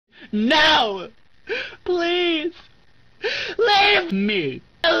now! Please! Leave me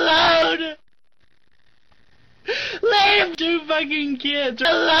alone! Leave 2 fucking kids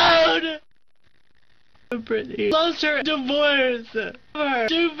alone! Britney lost her divorce. Her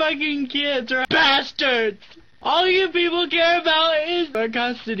 2 fucking kids are bastards! All you people care about is a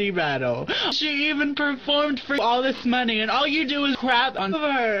custody battle. She even performed for all this money, and all you do is crap on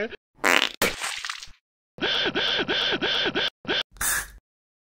her.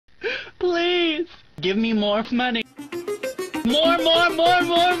 Please, give me more money. More,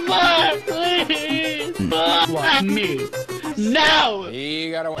 please! What? Me. Now!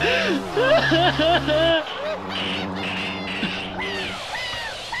 You gotta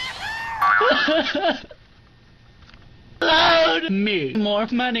Loud me. More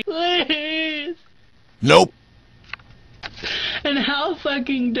money, please! Nope. And how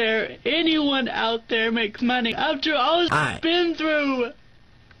fucking dare anyone out there make money after all I've been through?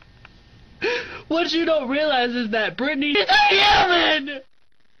 What you don't realize is that Britney is a human!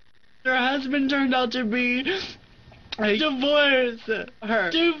 Her husband turned out to be a divorce.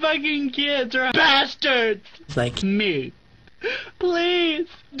 Her 2 fucking kids are bastards. Like me. Please,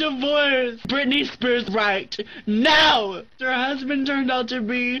 divorce Britney Spears right now. Her husband turned out to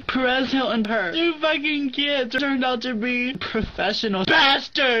be Perez Hilton. Her 2 fucking kids turned out to be professional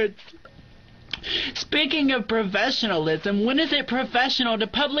bastards. Speaking of professionalism, when is it professional to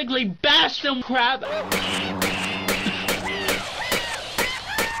publicly bash some crap?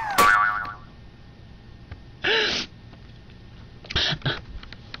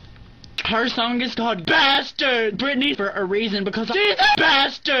 Her song is called Bastard! Britney for a reason, because she's a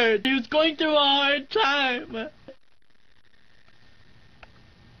bastard! She was going through a hard time.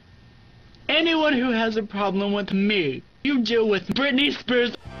 Anyone who has a problem with me, you deal with Britney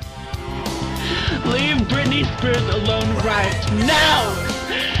Spears. Leave Britney Spears alone right now!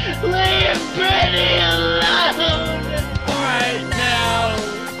 Leave Britney alone right now!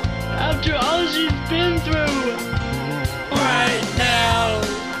 After all she's been through right now!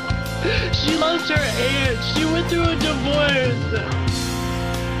 She lost her aunt. She went through a divorce.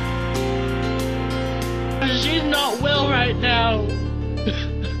 She's not well right now.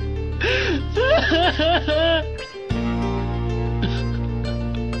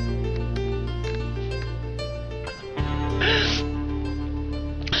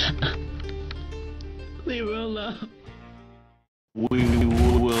 Leave her alone. We